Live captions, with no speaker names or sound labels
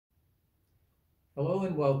Hello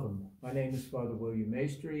and welcome. My name is Father William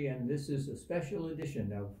Maestri, and this is a special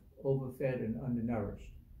edition of Overfed and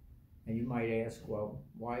Undernourished. And you might ask, well,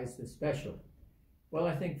 why is this special? Well,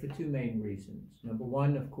 I think for two main reasons. Number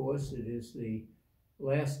one, of course, it is the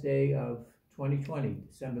last day of 2020,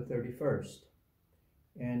 December 31st.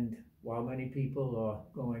 And while many people are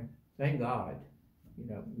going, thank God,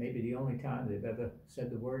 maybe the only time they've ever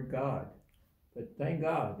said the word God, but thank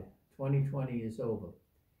God, 2020 is over.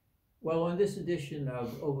 Well, on this edition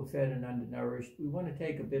of Overfed and Undernourished, we want to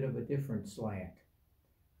take a bit of a different slant.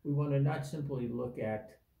 We want to not simply look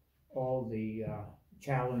at all the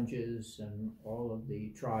challenges and all of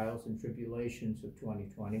the trials and tribulations of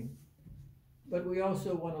 2020, but we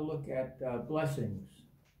also want to look at blessings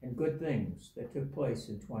and good things that took place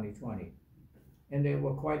in 2020. And there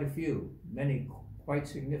were quite a few, many quite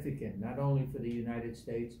significant, not only for the United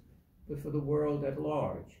States, but for the world at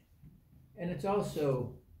large. And it's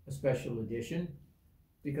also a special edition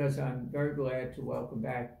because I'm very glad to welcome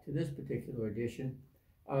back to this particular edition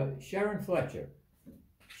Sharon Fletcher.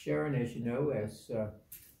 Sharon, as you know, has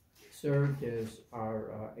served as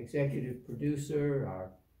our executive producer, our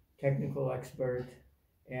technical expert,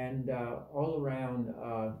 and all-around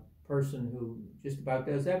person who just about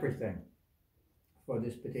does everything for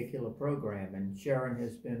this particular program. And Sharon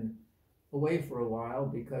has been away for a while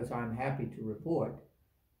because I'm happy to report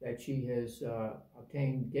that she has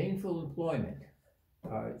obtained gainful employment.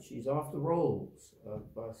 She's off the rolls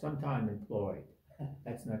of sometime employed.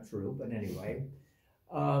 That's not true, but anyway.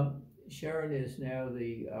 Sharon is now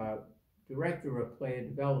the Director of Player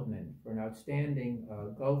Development for an outstanding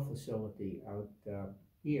golf facility out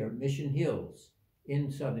here, Mission Hills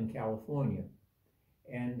in Southern California.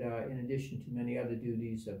 And in addition to many other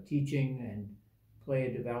duties of teaching and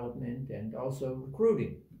player development and also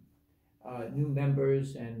recruiting new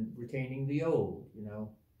members and retaining the old,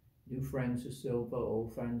 new friends are silver,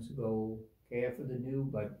 old friends are gold, care for the new,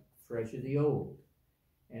 but treasure the old.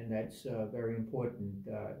 And that's very important,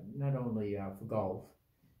 not only for golf,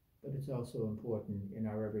 but it's also important in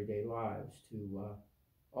our everyday lives to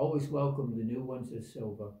always welcome the new ones as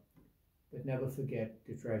silver, but never forget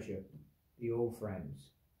to treasure the old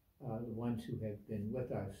friends, the ones who have been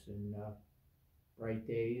with us in bright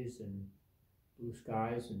days and blue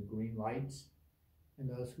skies and green lights, and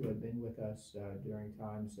those who have been with us during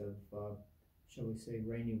times of, shall we say,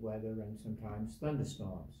 rainy weather and sometimes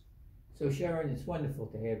thunderstorms. So Sharon, it's wonderful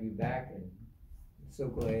to have you back, and I'm so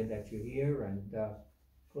glad that you're here, and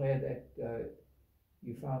glad that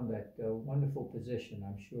you found that wonderful position.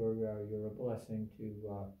 I'm sure you're a blessing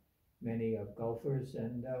to many of golfers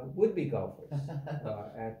and would-be golfers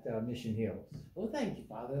at Mission Hills. Well, thank you,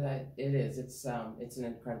 Father. It is. It's an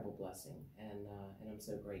incredible blessing, and I'm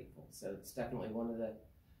so grateful. So it's definitely one of the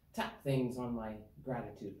top things on my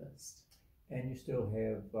gratitude list. And you still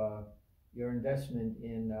have your investment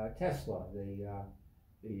in Tesla,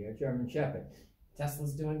 the German Shepherd.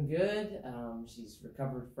 Tesla's doing good. She's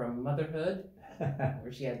recovered from motherhood,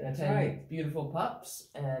 where she had 10 right. beautiful pups,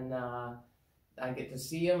 and I get to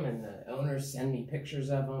see them, and the owners send me pictures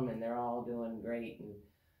of them, and they're all doing great. And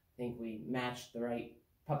I think we matched the right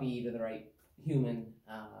puppy to the right human.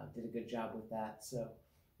 Did a good job with that. So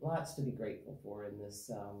lots to be grateful for in this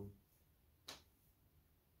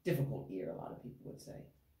difficult year, a lot of people would say.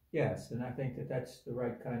 Yes, and I think that that's the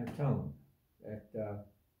right kind of tone, that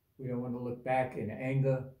we don't want to look back in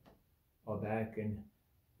anger or back and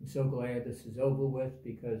I'm so glad this is over with,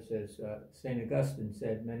 because as St. Augustine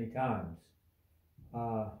said many times,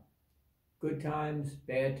 good times,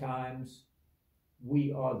 bad times,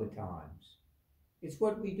 we are the times. It's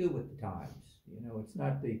what we do with the times. It's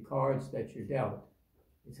not the cards that you're dealt,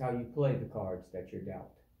 it's how you play the cards that you're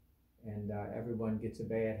dealt. And everyone gets a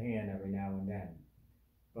bad hand every now and then,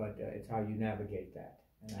 but it's how you navigate that.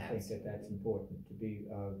 And I think that that's important, to be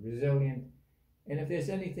resilient. And if there's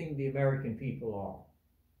anything the American people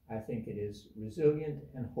are, I think it is resilient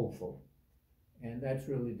and hopeful. And that's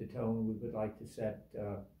really the tone we would like to set,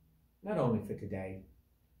 not only for today,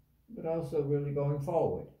 but also really going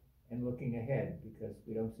forward and looking ahead, because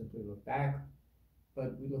we don't simply look back,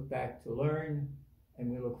 but we look back to learn, and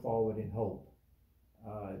we look forward in hope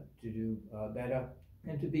to do better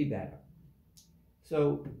and to be better.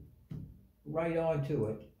 So right on to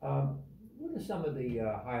it. What are some of the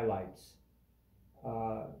highlights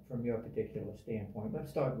from your particular standpoint? Let's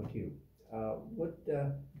start with you.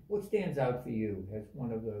 What stands out for you as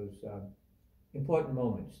one of those important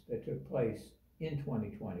moments that took place in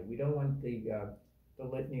 2020? We don't want the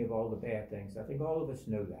litany of all the bad things. I think all of us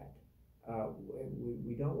know that.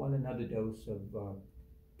 We don't want another dose of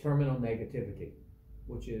terminal negativity,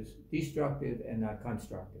 which is destructive and not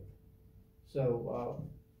constructive. So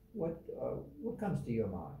what comes to your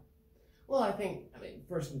mind? Well, I think,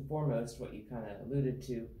 first and foremost, what you kind of alluded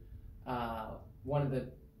to, one of the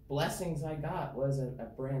blessings I got was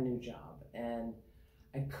a brand new job, and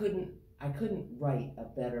I couldn't write a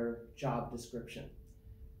better job description,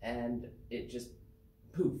 and it just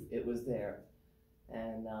poof, it was there.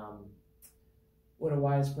 And what a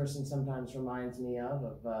wise person sometimes reminds me of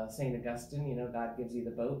St. Augustine. You know, God gives you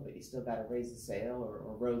the boat, but you still got to raise the sail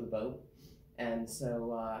or row the boat. And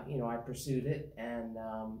so, I pursued it and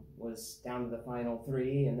was down to the final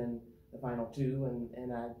 3 and then the final 2,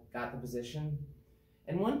 and I got the position.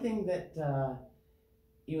 And one thing that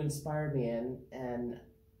you inspired me in, and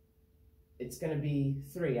it's going to be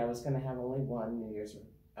 3. I was going to have only one New Year's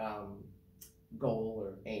goal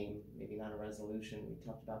or aim, maybe not a resolution. We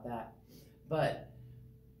talked about that. But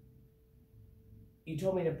you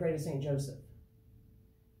told me to pray to St. Joseph.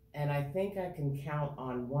 And I think I can count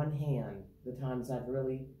on one hand the times I've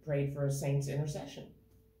really prayed for a saint's intercession.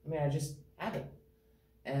 I just haven't.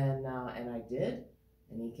 And I did,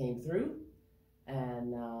 and he came through.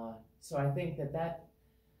 And so I think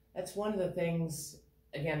that's one of the things,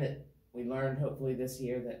 again, that we learned hopefully this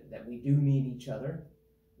year, that we do need each other.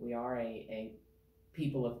 We are a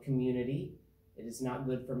people of community. It is not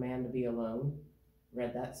good for man to be alone.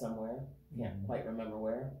 Read that somewhere. Can't quite remember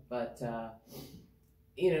where. But,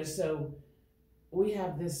 so we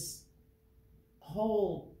have this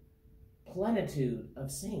whole plenitude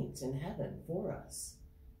of saints in heaven for us.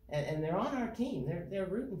 And they're on our team. They're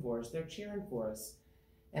rooting for us. They're cheering for us.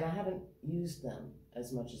 And I haven't used them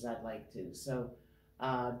as much as I'd like to. So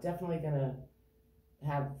definitely going to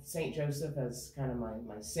have St. Joseph as kind of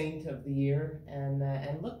my saint of the year, and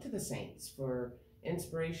look to the saints for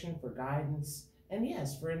inspiration, for guidance, and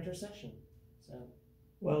yes, for intercession. So.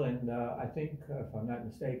 Well, and I think, if I'm not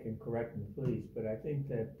mistaken, correct me please, but I think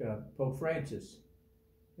that Pope Francis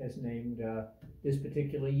has named this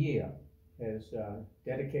particular year as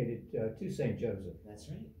dedicated to St. Joseph. That's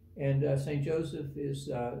right. And St. Joseph is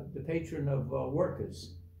the patron of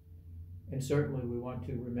workers. And certainly we want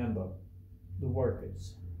to remember the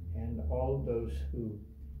workers and all of those who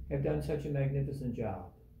have done such a magnificent job.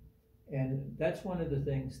 And that's one of the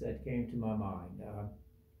things that came to my mind.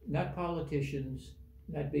 Not politicians,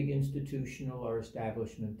 not big institutional or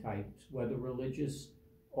establishment types, whether religious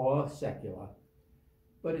or secular,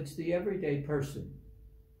 but it's the everyday person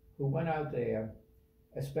who went out there,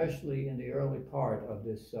 especially in the early part of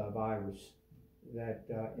this virus that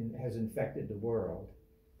has infected the world.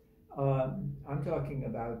 I'm talking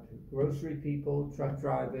about grocery people, truck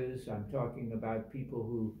drivers. I'm talking about people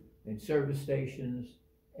who in service stations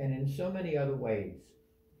and in so many other ways.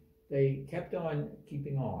 They kept on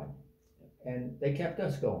keeping on, and they kept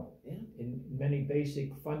us going in many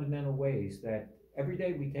basic fundamental ways that every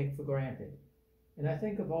day we take for granted. And I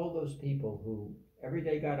think of all those people who every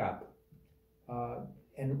day got up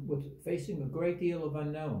and was facing a great deal of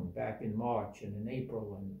unknown back in March and in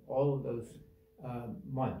April and all of those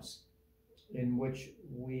months in which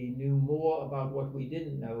we knew more about what we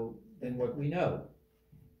didn't know than what we know.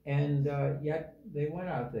 And yet they went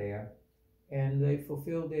out there and they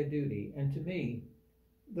fulfilled their duty. And to me,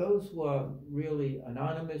 those were really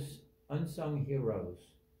anonymous, unsung heroes.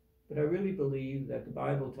 But I really believe that the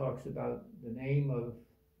Bible talks about the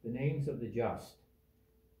names of the just,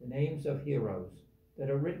 the names of heroes that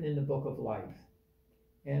are written in the book of life.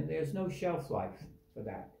 And there's no shelf life for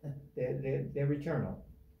that. They're eternal.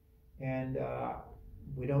 And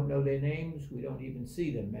we don't know their names. We don't even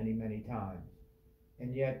see them many, many times.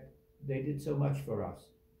 And yet they did so much for us.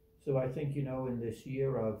 So I think, in this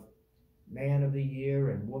year of Man of the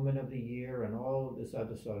Year and Woman of the Year and all of this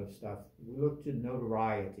other sort of stuff, we look to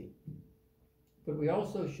notoriety. But we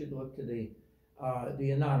also should look to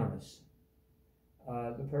the anonymous,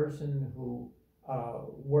 the person who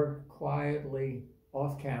worked quietly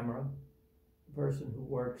off camera, the person who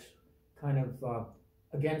works kind of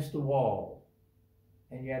against the wall,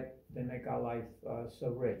 and yet they make our life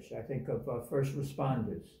so rich. I think of first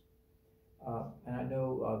responders, and I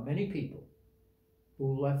know many people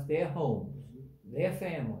who left their homes, their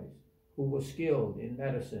families, who were skilled in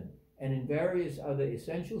medicine and in various other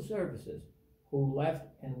essential services, who left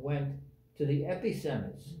and went to the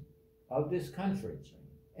epicenters of this country,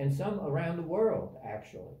 and some around the world,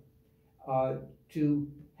 actually, to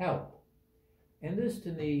help. And this, to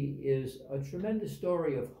me, is a tremendous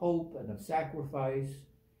story of hope and of sacrifice,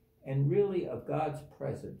 and really of God's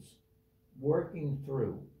presence working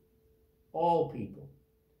through all people,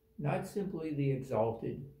 not simply the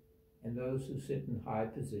exalted and those who sit in high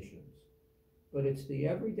positions, but it's the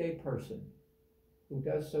everyday person who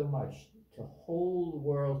does so much to hold the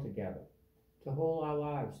world together. to hold our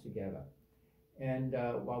lives together. And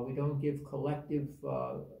while we don't give collective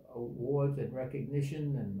awards and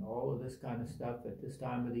recognition and all of this kind of stuff at this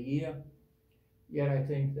time of the year, yet I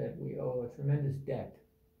think that we owe a tremendous debt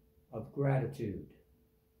of gratitude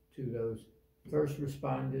to those first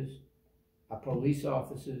responders, our police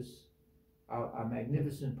officers, our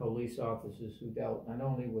magnificent police officers who dealt not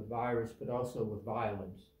only with virus but also with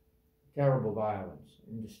violence, terrible violence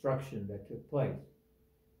and destruction that took place.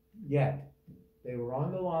 Yet they were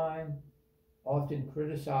on the line, often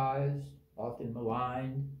criticized, often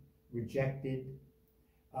maligned, rejected,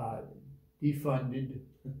 defunded,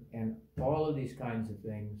 and all of these kinds of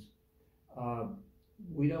things.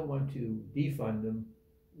 We don't want to defund them.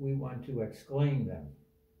 We want to exclaim them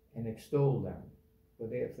and extol them for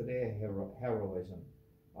their heroism.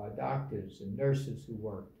 Doctors and nurses who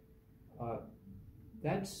worked.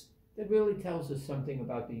 That really tells us something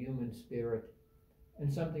about the human spirit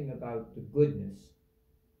and something about the goodness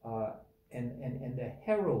and the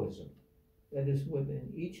heroism that is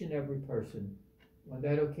within each and every person when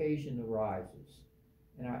that occasion arises.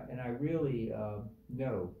 And I really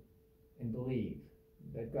know and believe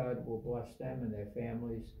that God will bless them and their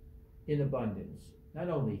families in abundance, not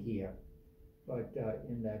only here, but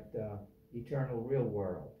in that eternal real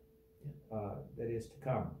world that is to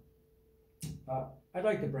come. I'd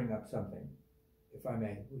like to bring up something, if I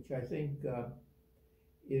may, which I think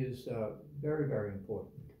is very, very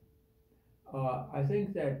important. I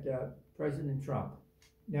think that President Trump,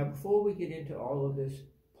 now before we get into all of this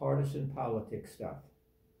partisan politics stuff,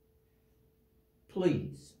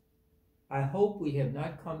 please, I hope we have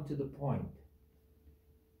not come to the point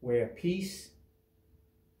where peace,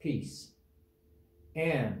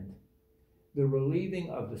 and the relieving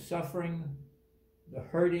of the suffering, the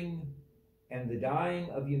hurting, and the dying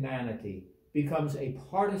of humanity becomes a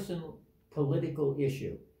partisan political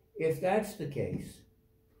issue. If that's the case,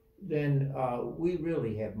 then we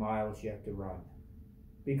really have miles yet to run,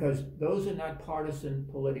 because those are not partisan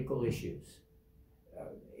political issues.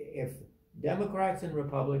 If Democrats and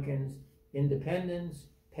Republicans, independents,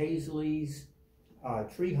 Paisleys,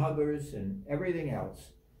 tree huggers, and everything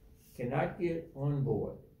else cannot get on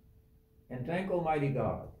board, and thank Almighty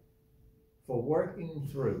God for working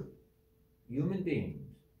through human beings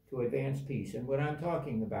to advance peace. And what I'm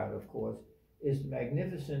talking about, of course, is the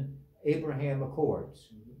magnificent Abraham Accords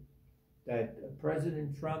that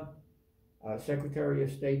President Trump, Secretary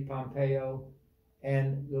of State Pompeo,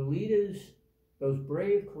 and the leaders, those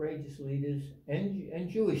brave, courageous leaders, and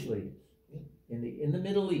Jewish leaders in the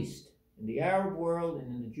Middle East, in the Arab world and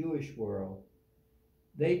in the Jewish world,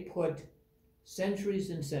 they put centuries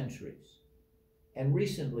and centuries, and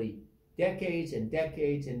recently decades and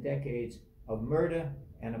decades and decades of murder,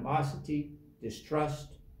 animosity,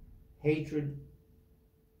 distrust, hatred,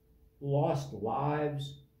 lost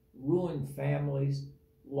lives, ruined families,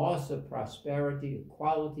 loss of prosperity,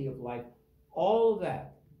 quality of life, all of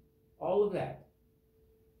that.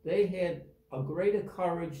 They had a greater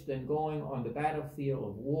courage than going on the battlefield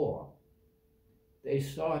of war. They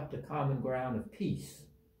sought the common ground of peace.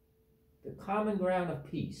 The common ground of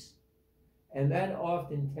peace. And that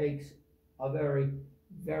often takes a very,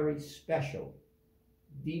 very special,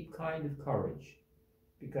 deep kind of courage,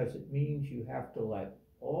 because it means you have to let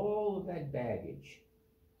all of that baggage,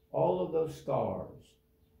 all of those scars,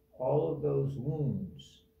 all of those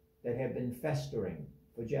wounds that have been festering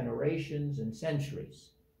for generations and centuries,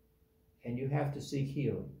 and you have to seek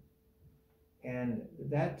healing. And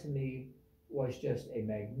that to me was just a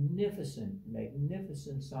magnificent,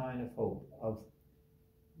 magnificent sign of hope, of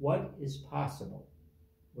what is possible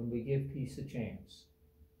when we give peace a chance,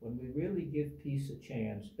 when we really give peace a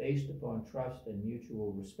chance based upon trust and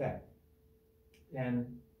mutual respect.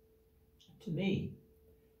 And to me,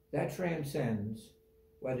 that transcends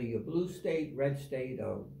whether you're blue state, red state,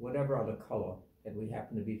 or whatever other color that we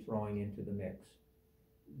happen to be throwing into the mix.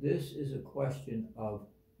 This is a question of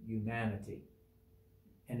humanity.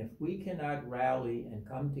 And if we cannot rally and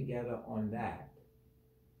come together on that,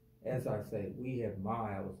 as I say, we have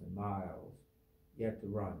miles and miles yet to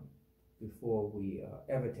run before we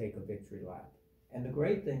ever take a victory lap. And the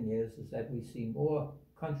great thing is that we see more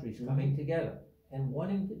countries coming together and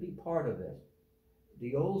wanting to be part of this.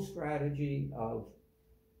 The old strategy of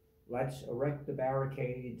let's erect the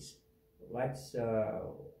barricades, let's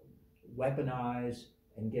weaponize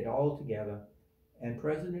and get all together. And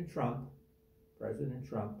President Trump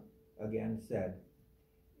again said,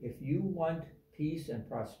 if you want peace and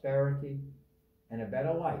prosperity and a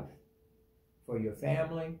better life for your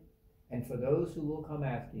family and for those who will come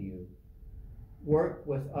after you, work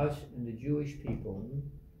with us and the Jewish people,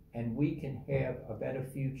 and we can have a better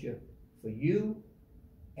future for you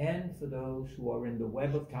and for those who are in the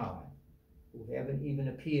web of time, who haven't even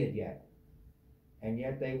appeared yet. And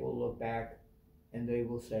yet they will look back and they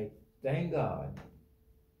will say, thank God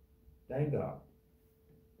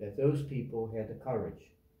that those people had the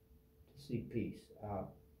courage to seek peace. I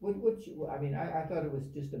thought it was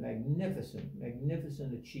just a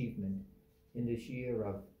magnificent achievement in this year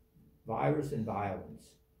of virus and violence.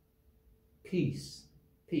 Peace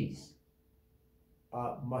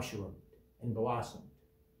mushroomed and blossomed,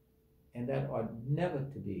 and that ought never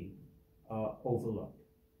to be overlooked.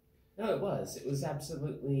 No, it was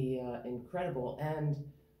absolutely incredible, and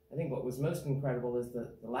I think what was most incredible is the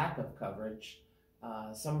lack of coverage.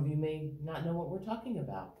 Some of you may not know what we're talking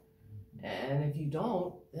about, and if you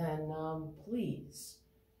don't, then please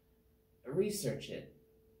research it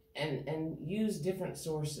and use different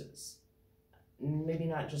sources. Maybe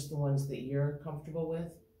not just the ones that you're comfortable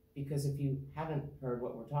with, because if you haven't heard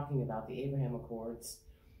what we're talking about, the Abraham Accords,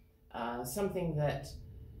 something that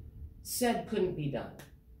said couldn't be done,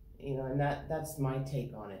 and that's my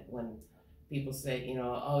take on it. When people say,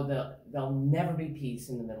 oh, there'll never be peace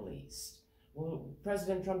in the Middle East. Well,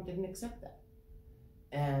 President Trump didn't accept that.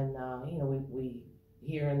 And, we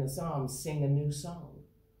here in the Psalms sing a new song.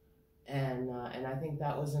 And I think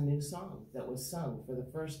that was a new song that was sung for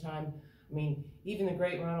the first time. I mean, even the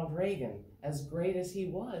great Ronald Reagan, as great as he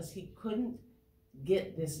was, he couldn't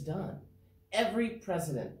get this done. Every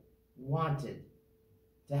president wanted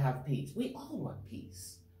to have peace. We all want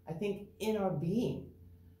peace. I think in our being,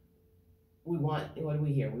 we want, what do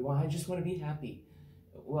we hear? I just want to be happy.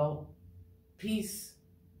 Well, peace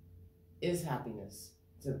is happiness.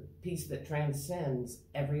 It's a peace that transcends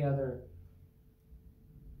every other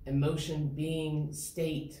emotion, being,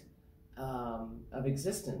 state of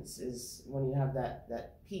existence, is when you have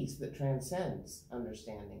that peace that transcends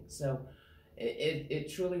understanding. So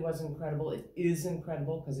it truly was incredible. It is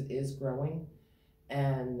incredible because it is growing.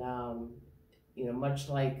 And, much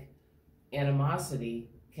like animosity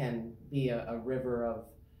can be a river of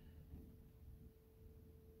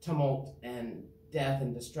tumult and death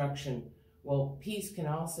and destruction, well, peace can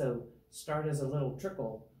also start as a little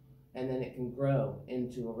trickle, and then it can grow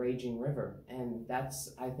into a raging river. And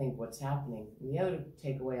that's, I think, what's happening. And the other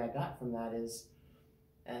takeaway I got from that is,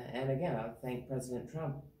 and again, I thank President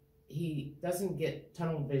Trump, he doesn't get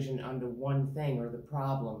tunnel vision onto one thing or the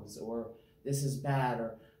problems or this is bad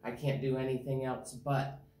or I can't do anything else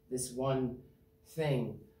but this one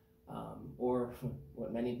thing, or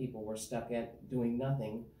what many people were stuck at, doing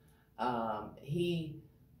nothing. He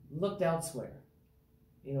looked elsewhere.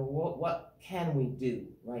 What can we do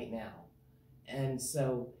right now? And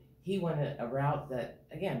so he went a route that,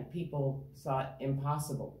 again, people thought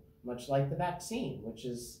impossible, much like the vaccine, which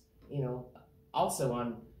is, also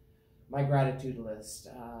on my gratitude list.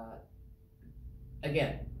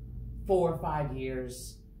 Again, 4 or 5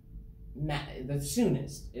 years, the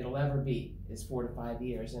soonest it'll ever be is 4 to 5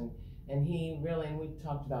 years. And he really, and we've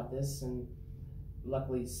talked about this, and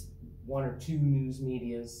luckily 1 or 2 news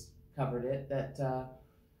medias covered it, that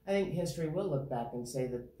I think history will look back and say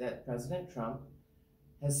that President Trump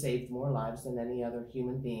has saved more lives than any other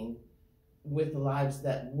human being, with the lives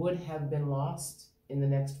that would have been lost in the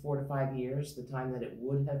next 4 to 5 years, the time that it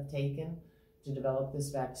would have taken to develop this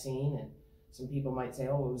vaccine. And some people might say,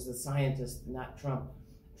 oh, it was the scientist, not Trump.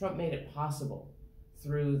 Trump made it possible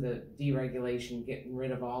through the deregulation, getting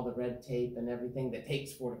rid of all the red tape and everything that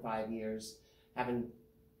takes 4 to 5 years, having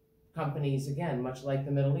companies, again, much like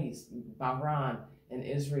the Middle East, Bahrain and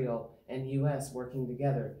Israel and US working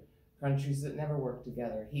together, countries that never worked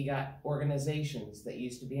together. He got organizations that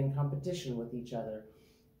used to be in competition with each other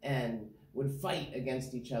and would fight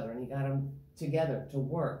against each other, and he got them together to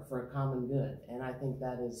work for a common good. And I think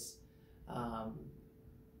that is a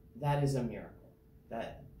miracle.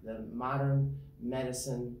 That the modern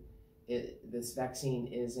medicine, this vaccine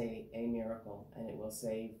is a miracle, and it will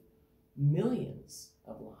save millions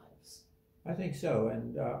of lives. I think so,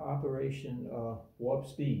 and Operation Warp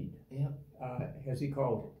Speed, yep, as he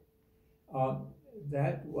called it,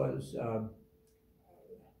 that was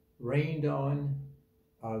rained on,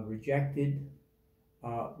 rejected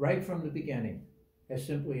right from the beginning as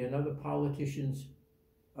simply another politician's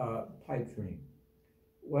pipe dream.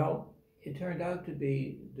 Well, it turned out to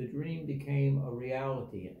be, the dream became a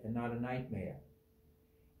reality and not a nightmare.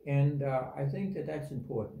 And I think that that's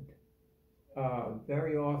important.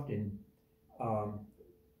 Very often,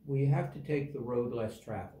 we have to take the road less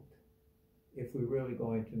traveled if we're really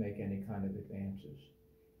going to make any kind of advances.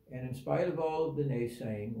 And in spite of all of the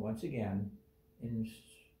naysaying, once again, in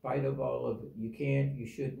spite of all of you can't, you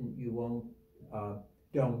shouldn't, you won't,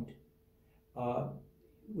 don't,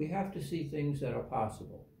 we have to see things that are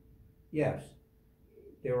possible. Yes,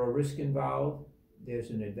 there are risks involved. There's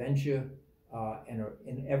an adventure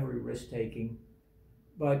in every risk-taking.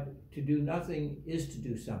 But to do nothing is to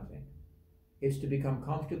do something. It's to become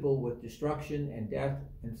comfortable with destruction and death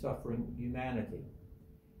and suffering humanity.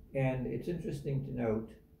 And it's interesting to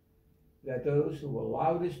note that those who were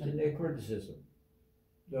loudest in their criticism,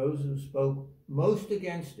 those who spoke most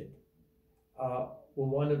against it, were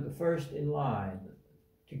one of the first in line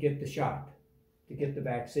to get the shot, to get the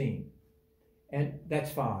vaccine. And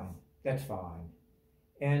that's fine. That's fine.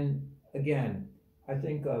 And again, I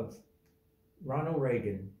think of Ronald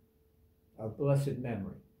Reagan, of blessed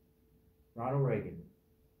memory. Ronald Reagan,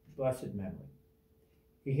 blessed memory.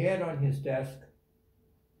 He had on his desk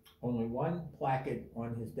only one placard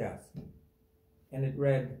on his desk, and it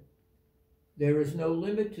read, "There is no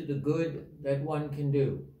limit to the good that one can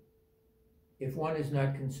do if one is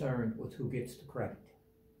not concerned with who gets the credit."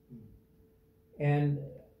 And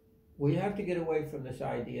we have to get away from this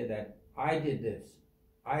idea that I did this,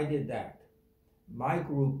 I did that, my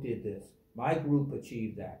group did this, my group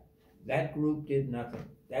achieved that, that group did nothing,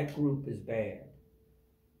 that group is bad.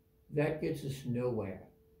 That gets us nowhere.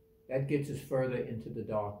 That gets us further into the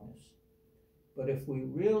darkness. But if we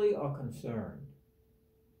really are concerned,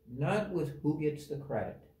 not with who gets the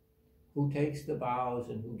credit, who takes the bows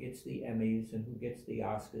and who gets the Emmys and who gets the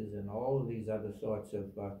Oscars and all of these other sorts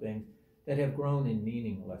of things that have grown in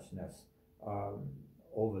meaninglessness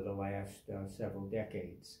over the last several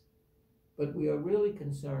decades. But we are really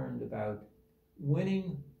concerned about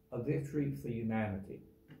winning a victory for humanity.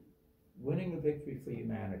 Winning a victory for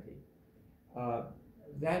humanity.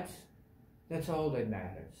 That's all that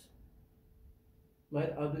matters.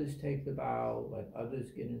 Let others take the bow, let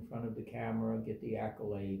others get in front of the camera, get the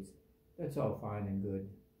accolades. That's all fine and good.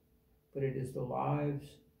 But it is the lives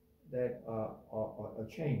that are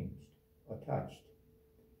changed, are touched.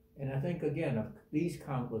 And I think, again, of these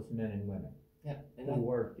countless men and women who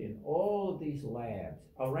worked in all of these labs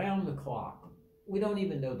around the clock. We don't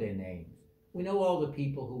even know their names. We know all the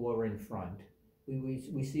people who are in front.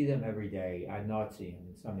 We see them every day. I not see them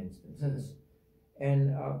in some instances. And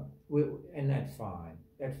that's fine.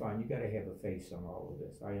 That's fine. You got to have a face on all of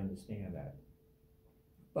this. I understand that.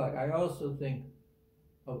 But I also think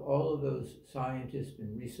of all of those scientists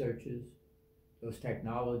and researchers, those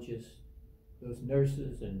technologists, those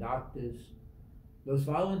nurses and doctors, those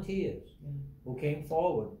volunteers who came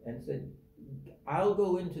forward and said, "I'll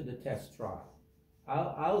go into the test trial.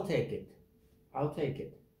 I'll take it. I'll take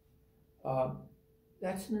it."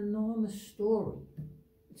 That's an enormous story.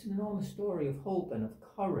 It's an enormous story of hope and of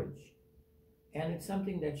courage. And it's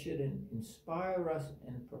something that should inspire us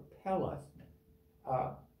and propel us.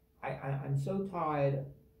 I'm so tired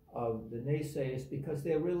of the naysayers because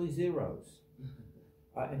they're really zeros.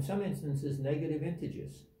 In some instances, negative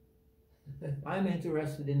integers. I'm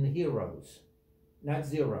interested in the heroes, not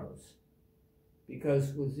zeros.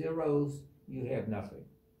 Because with zeros, you have nothing.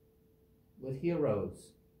 With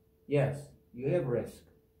heroes, yes, you have risk.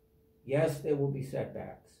 Yes, there will be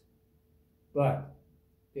setbacks. But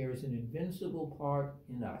there is an invincible part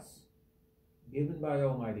in us, given by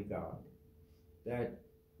Almighty God, that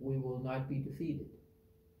we will not be defeated.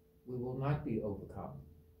 We will not be overcome.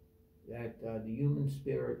 That the human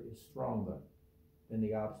spirit is stronger than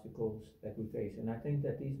the obstacles that we face. And I think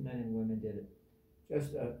that these men and women did it.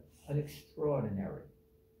 Just an extraordinary.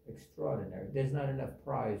 There's not enough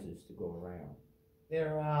prizes to go around.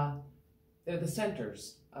 They're the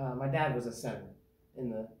centers. My dad was a center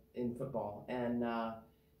in football, and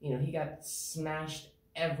he got smashed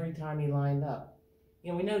every time he lined up.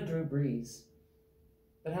 We know Drew Brees,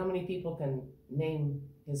 but how many people can name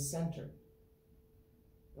his center?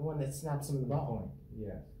 The one that snaps him the ball.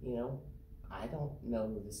 Yeah. I don't know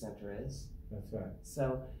who the center is. That's right.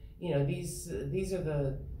 So, these are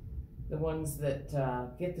the ones that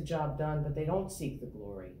get the job done, but they don't seek the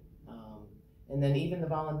glory. And then even the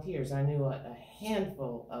volunteers, I knew a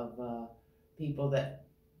handful of people that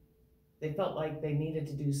they felt like they needed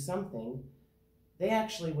to do something. They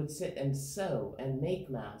actually would sit and sew and make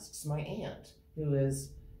masks. My aunt, who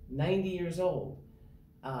is 90 years old,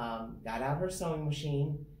 got out her sewing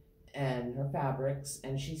machine and her fabrics,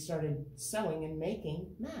 and she started sewing and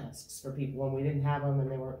making masks for people when we didn't have them, and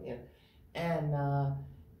they were, and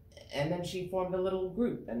then she formed a little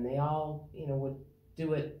group, and they all, would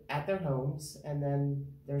do it at their homes, and then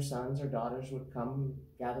their sons or daughters would come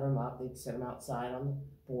gather them up. They'd set them outside on the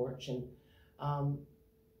porch, and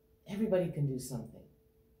everybody can do something,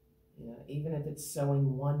 even if it's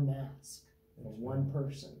sewing one mask for one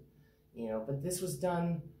person, but this was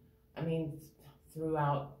done,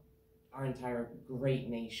 throughout our entire great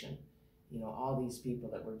nation. You know, all these people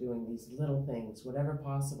that were doing these little things, whatever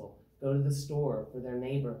possible, go to the store for their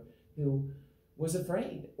neighbor who was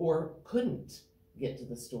afraid or couldn't get to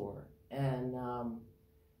the store, and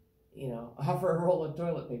you know, offer a roll of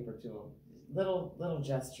toilet paper to them. Little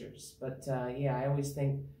gestures. But yeah, I always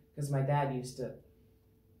think, because my dad used to,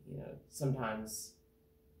 you know, sometimes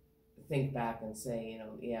think back and say, you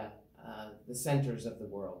know, yeah, the centers of the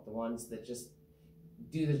world, the ones that just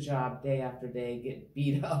do the job day after day, get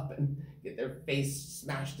beat up and get their face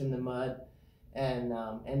smashed in the mud,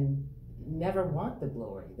 and never want the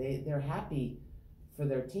glory. They're happy for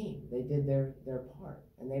their team. They did their part,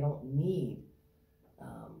 and they don't need,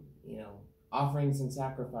 you know, offerings and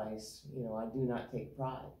sacrifice. You know, I do not take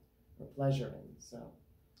pride or pleasure in. So.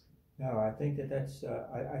 No, I think that that's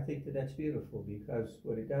I think that that's beautiful, because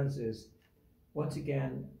what it does is, once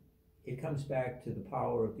again, it comes back to the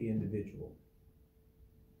power of the individual.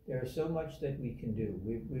 There's so much that we can do.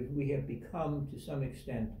 We have become, to some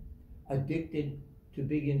extent, addicted to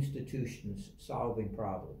big institutions solving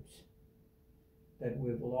problems. That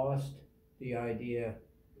we've lost the idea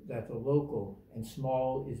that the local and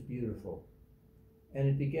small is beautiful. And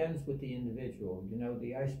it begins with the individual. You know,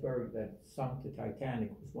 the iceberg that sunk the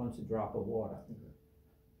Titanic was once a drop of water.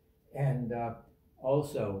 Mm-hmm. And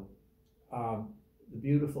also, the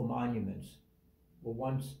beautiful monuments were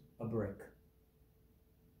once a brick.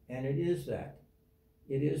 And it is that.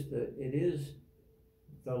 It is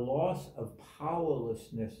the loss of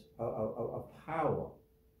powerlessness, of power,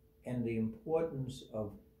 and the importance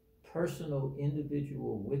of personal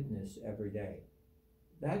individual witness every day.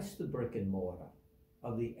 That's the brick and mortar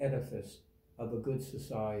of the edifice of a good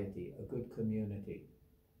society, a good community,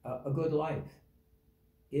 a good life,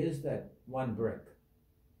 is that one brick,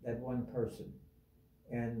 that one person.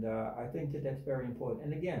 And I think that that's very important.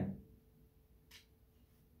 And again,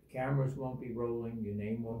 the cameras won't be rolling, your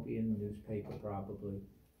name won't be in the newspaper probably,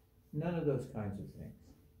 none of those kinds of things.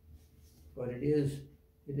 But it is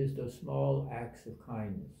those small acts of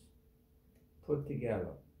kindness put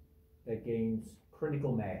together that gains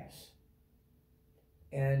critical mass.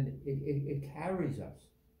 And it carries us.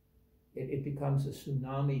 It becomes a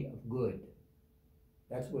tsunami of good.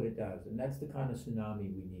 That's what it does. And that's the kind of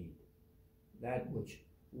tsunami we need. That which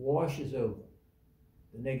washes over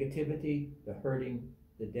the negativity, the hurting,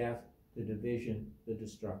 the death, the division, the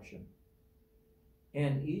destruction.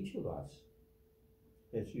 And each of us,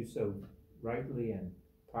 as you so rightly and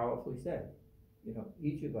powerfully said, you know,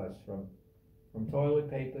 each of us, from toilet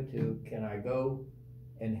paper to, can I go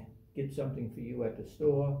and get something for you at the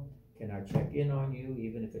store? Can I check in on you,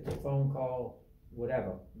 even if it's a phone call,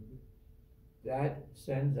 whatever? Mm-hmm. That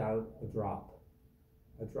sends out a drop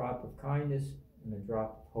of kindness and a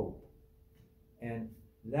drop of hope. And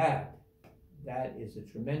that is a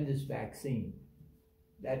tremendous vaccine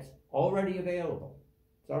that's already available.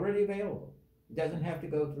 It's already available. It doesn't have to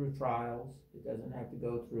go through trials. It doesn't have to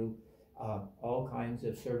go through all kinds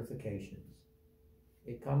of certifications.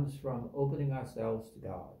 It comes from opening ourselves to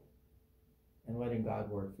God and letting God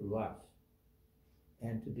work through us,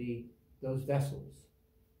 and to be those vessels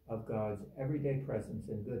of God's everyday presence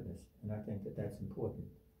and goodness. And I think that that's important.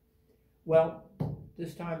 Well,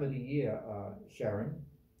 this time of the year, Sharon,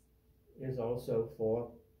 is also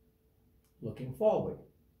for looking forward.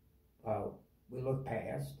 We look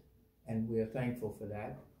past, and we are thankful for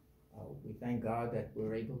that. We thank God that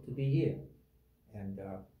we're able to be here, and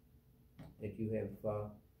that you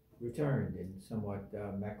have returned in somewhat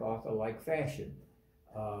MacArthur-like fashion.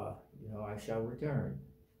 You know, I shall return,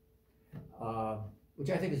 which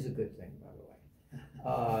I think is a good thing, by the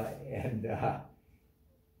way. And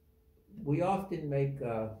we often make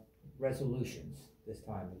resolutions this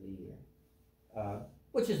time of the year,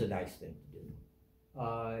 which is a nice thing to do.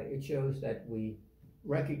 It shows that we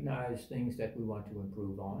recognize things that we want to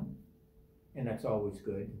improve on, and that's always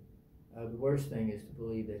good. The worst thing is to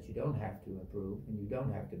believe that you don't have to improve and you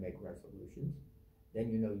don't have to make resolutions. Then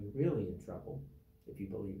you know you're really in trouble if you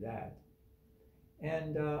believe that.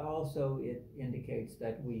 And also it indicates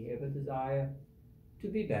that we have a desire to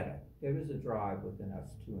be better. There is a drive within us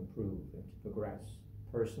to improve and to progress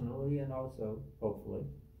personally, and also, hopefully,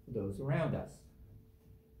 for those around us.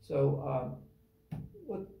 So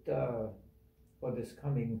what for this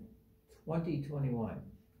coming 2021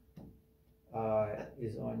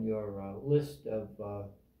 is on your list of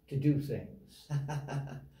to-do things?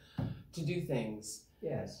 To-do things.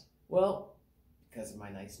 Yes. Well, because of my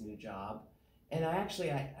nice new job. And I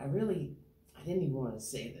didn't even want to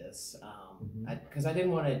say this, because I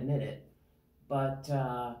didn't want to admit it. But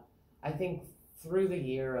I think through the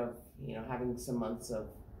year of, you know, having some months of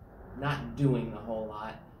not doing a whole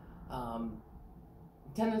lot,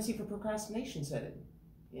 tendency for procrastination set in,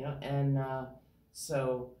 you know, and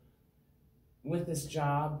so with this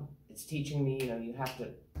job, it's teaching me, you know, you have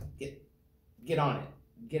to get on it,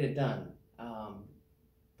 get it done.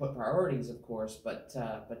 Put priorities, of course, but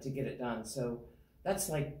to get it done. So that's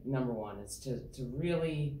like number one, is to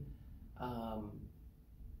really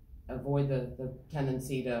avoid the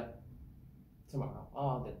tendency to tomorrow. Oh,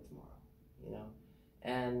 I'll get it tomorrow, you know,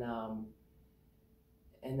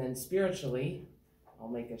 and then spiritually, I'll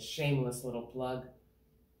make a shameless little plug.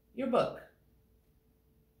 Your book,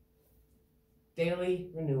 Daily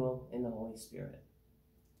Renewal in the Holy Spirit.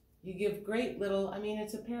 You give great little, I mean,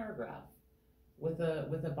 it's a paragraph with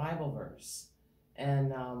a Bible verse,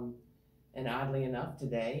 and oddly enough,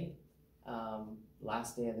 today,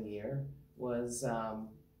 last day of the year, was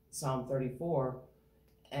Psalm 34,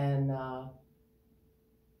 and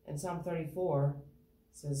Psalm 34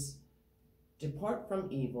 says, "Depart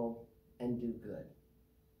from evil and do good."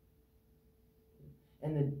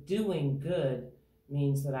 And the doing good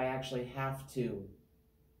means that I actually have to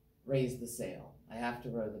raise the sail. I have to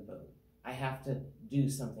row the boat. I have to do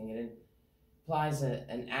something. It implies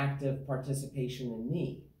an active participation in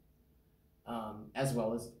me, as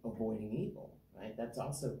well as avoiding evil, right? That's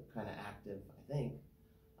also kind of active, I think.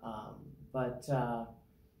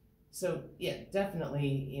 So yeah, definitely,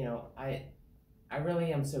 you know, I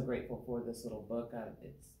really am so grateful for this little book.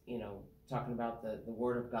 It's, you know, talking about the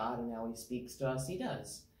Word of God and how He speaks to us. He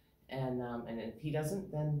does, and if He doesn't,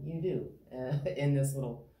 then you do in this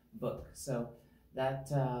little book. So that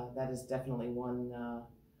is definitely one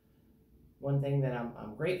thing that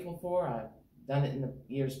I'm grateful for. I've done it in the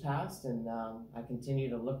years past, and I continue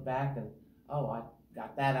to look back and, oh, I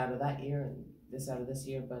got that out of that year and this out of this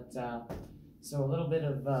year. But so a little bit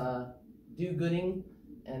of do-gooding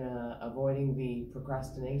and avoiding the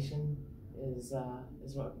procrastination is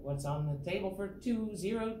what's on the table for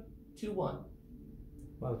 2021.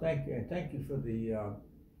 Well, thank you for the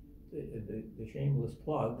shameless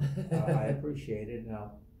plug. I appreciate it.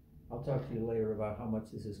 Now, I'll talk to you later about how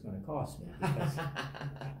much this is going to cost me. Because,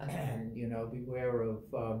 and you know, beware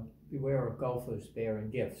of golfers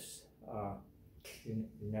bearing gifts. You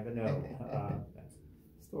never know. That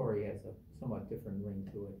story has a somewhat different ring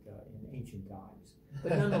to it in ancient times.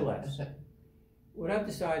 But nonetheless, what I've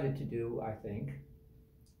decided to do, I think,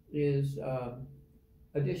 is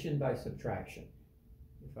addition by subtraction,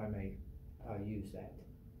 if I may use that.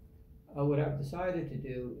 What I've decided to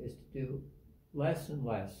do is to do less and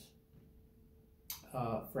less,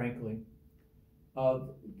 frankly,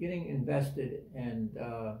 of getting invested and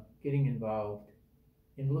getting involved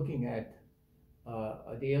in looking at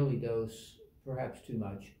a daily dose, perhaps too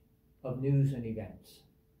much, of news and events.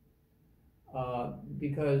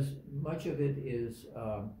 Because much of it is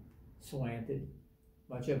slanted,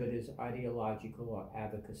 much of it is ideological or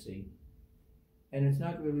advocacy, and it's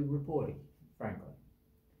not really reporting, frankly.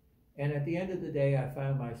 And at the end of the day, I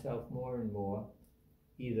found myself more and more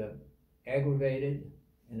either aggravated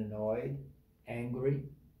and annoyed, angry,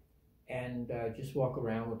 and just walk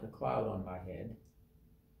around with a cloud on my head,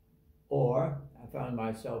 or I found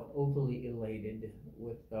myself overly elated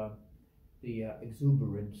with the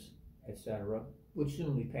exuberance, etc., which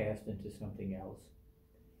soonly passed into something else.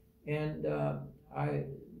 And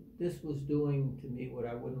this was doing to me what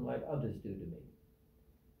I wouldn't let others do to me.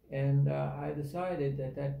 And I decided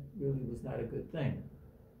that really was not a good thing.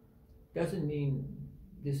 Doesn't mean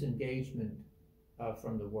disengagement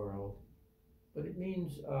from the world, but it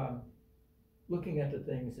means looking at the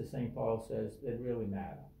things, as St. Paul says, that really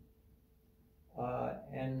matter.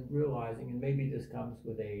 And realizing, and maybe this comes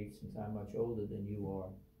with age since I'm much older than you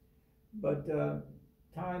are, but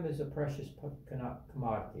time is a precious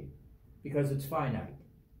commodity because it's finite,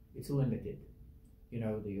 it's limited. You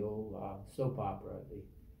know, the old soap opera,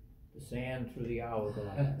 the sand through the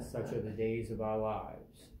hourglass, such are the days of our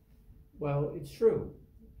lives. Well, it's true,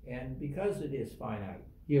 and because it is finite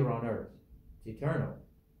here on earth, it's eternal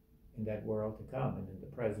in that world to come and in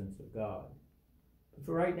the presence of God. But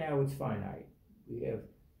for right now, it's finite. We have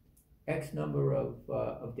X number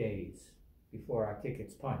of days before our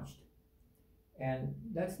ticket's punched. And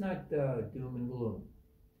that's not doom and gloom.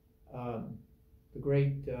 The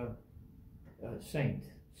great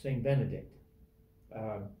Saint Benedict,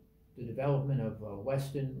 the development of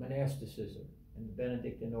Western monasticism and the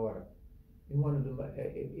Benedictine order. In one of the,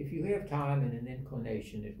 if you have time and an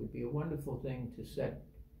inclination, it would be a wonderful thing to set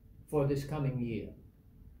for this coming year.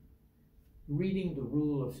 Reading the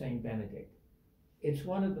Rule of Saint Benedict. It's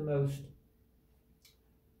one of the most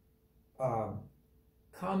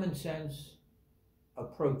common sense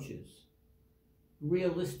approaches,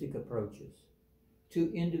 realistic approaches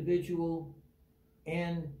to individual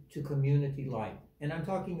and to community life. And I'm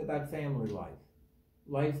talking about family life,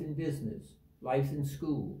 life in business, life in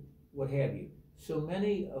school, what have you. So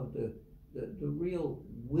many of the real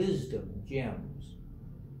wisdom gems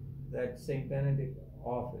that St. Benedict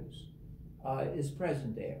offers is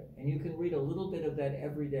present there. And you can read a little bit of that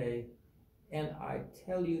every day, and I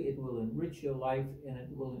tell you, it will enrich your life and it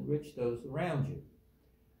will enrich those around you.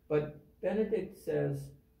 But Benedict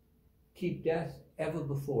says, keep death ever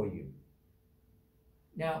before you.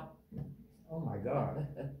 Now, oh my God,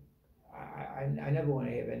 I never want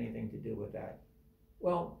to have anything to do with that.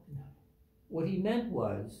 Well, what he meant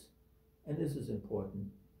was, and this is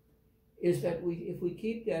important, is that if we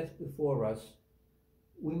keep death before us,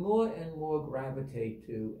 we more and more gravitate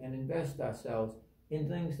to and invest ourselves in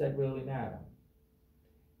things that really matter.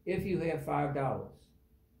 If you have $5,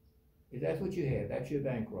 if that's what you have, that's your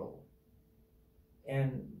bankroll,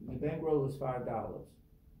 and your bankroll is $5,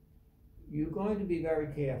 you're going to be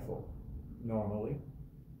very careful, normally,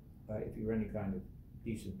 if you're any kind of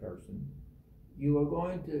decent person, you are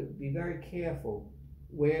going to be very careful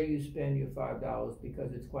where you spend your $5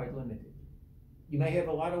 because it's quite limited. You may have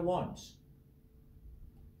a lot of wants,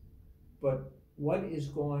 but what is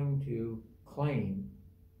going to claim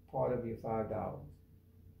part of your $5?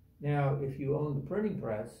 Now, if you own the printing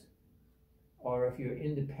press, or if you're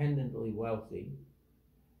independently wealthy,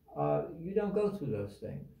 you don't go through those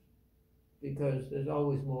things because there's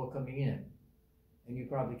always more coming in, and you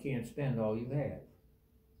probably can't spend all you have.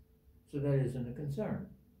 So that isn't a concern.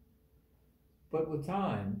 But with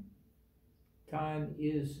time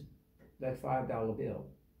is that $5 bill,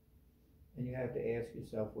 and you have to ask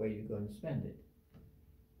yourself where you're going to spend it.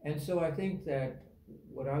 And so I think that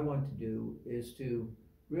what I want to do is to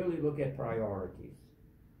really look at priorities,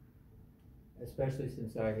 especially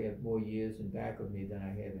since I have more years in back of me than I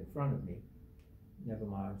have in front of me. Never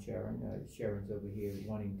mind Sharon. Sharon's over here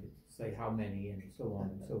wanting to say how many and so on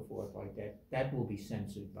and so forth like that. That will be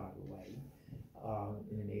censored, by the way,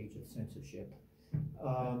 in an age of censorship.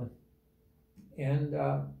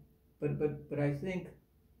 But I think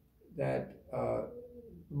that the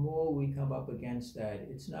more we come up against that,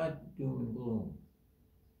 it's not doom and gloom.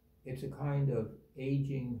 It's a kind of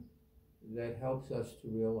aging that helps us to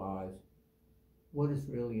realize what is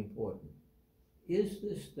really important. Is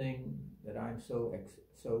this thing that I'm so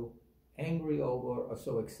angry over or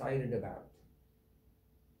so excited about,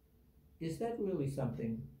 is that really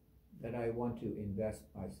something that I want to invest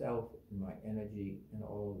myself and my energy and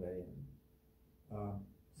all of that in?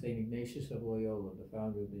 St. Ignatius of Loyola, the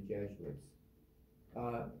founder of the Jesuits,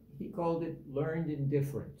 he called it learned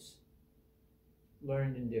indifference.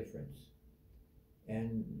 Learned indifference.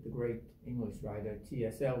 And the great English writer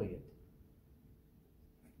T.S. Eliot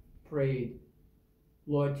prayed,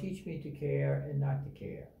 Lord, teach me to care and not to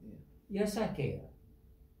care. Yeah. Yes, I care.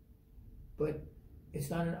 But it's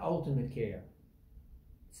not an ultimate care.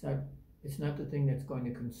 It's not the thing that's going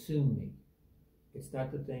to consume me. It's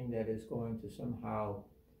not the thing that is going to somehow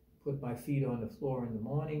put my feet on the floor in the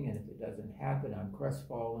morning, and if it doesn't happen, I'm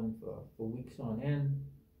crestfallen for weeks on end.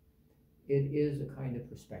 It is a kind of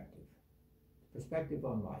perspective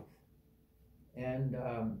on life. And,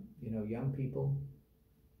 young people,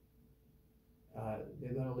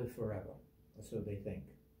 they're going to live forever, or so they think.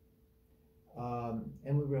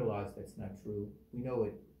 And we realize that's not true. We know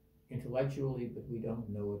it intellectually, but we don't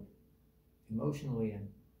know it emotionally and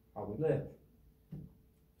how we live.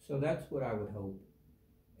 So that's what I would hope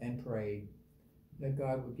and pray, that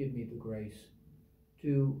God would give me the grace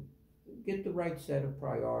to get the right set of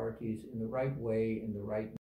priorities in the right way, in the right